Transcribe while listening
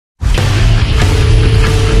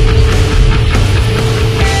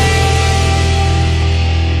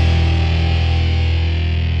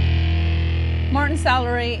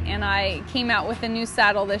I came out with a new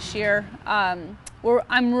saddle this year.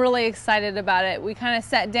 I'm really excited about it. We kind of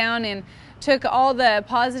sat down and took all the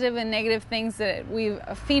positive and negative things that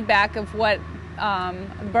feedback of what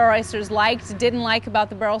burro racers liked, didn't like about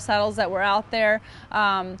the barrel saddles that were out there,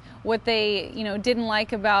 what they didn't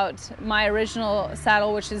like about my original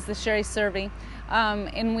saddle, which is the Sherry Cervi,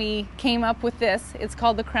 and we came up with this. It's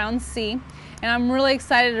called the Crown C, and I'm really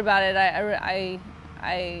excited about it. I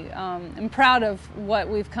am proud of what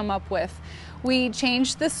we've come up with. We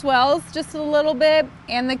changed the swells just a little bit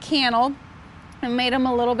and the cantle and made them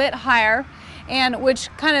a little bit higher, and which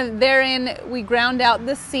kind of therein we ground out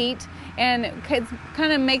the seat, and it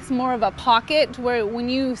kind of makes more of a pocket where when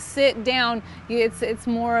you sit down it's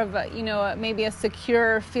more of a maybe a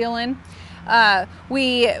secure feeling.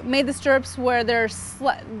 We made the stirrups where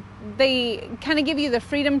they kind of give you the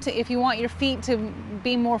freedom to, if you want your feet to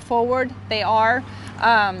be more forward, they are.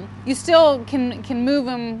 You still can move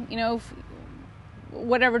them,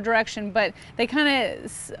 whatever direction, but they kind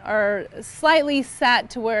of are slightly sat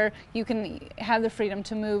to where you can have the freedom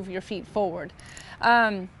to move your feet forward.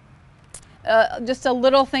 Just a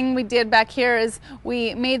little thing we did back here is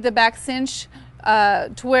we made the back cinch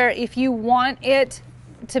to where if you want it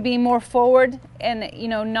to be more forward and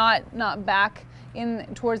not back in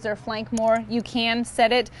towards their flank more, you can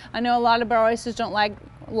set it. I know a lot of barrel racers don't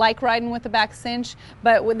like riding with the back cinch,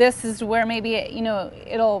 but with this is where maybe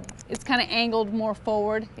it's kind of angled more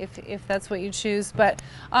forward if that's what you choose. But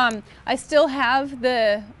I still have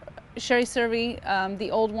the Sherry Cervi,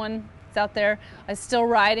 the old one. It's out there. I still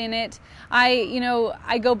ride in it.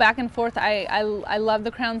 I go back and forth. I love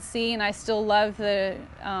the Crown C, and I still love the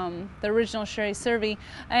original Sherry Cervi.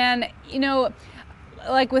 And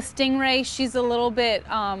like with Stingray, she's a little bit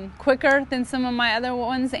quicker than some of my other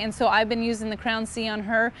ones, and so I've been using the Crown C on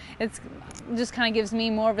her. It's just kind of gives me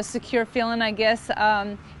more of a secure feeling, I guess.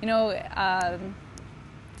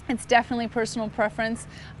 It's definitely personal preference,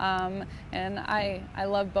 and I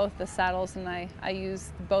love both the saddles, and I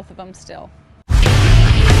use both of them still.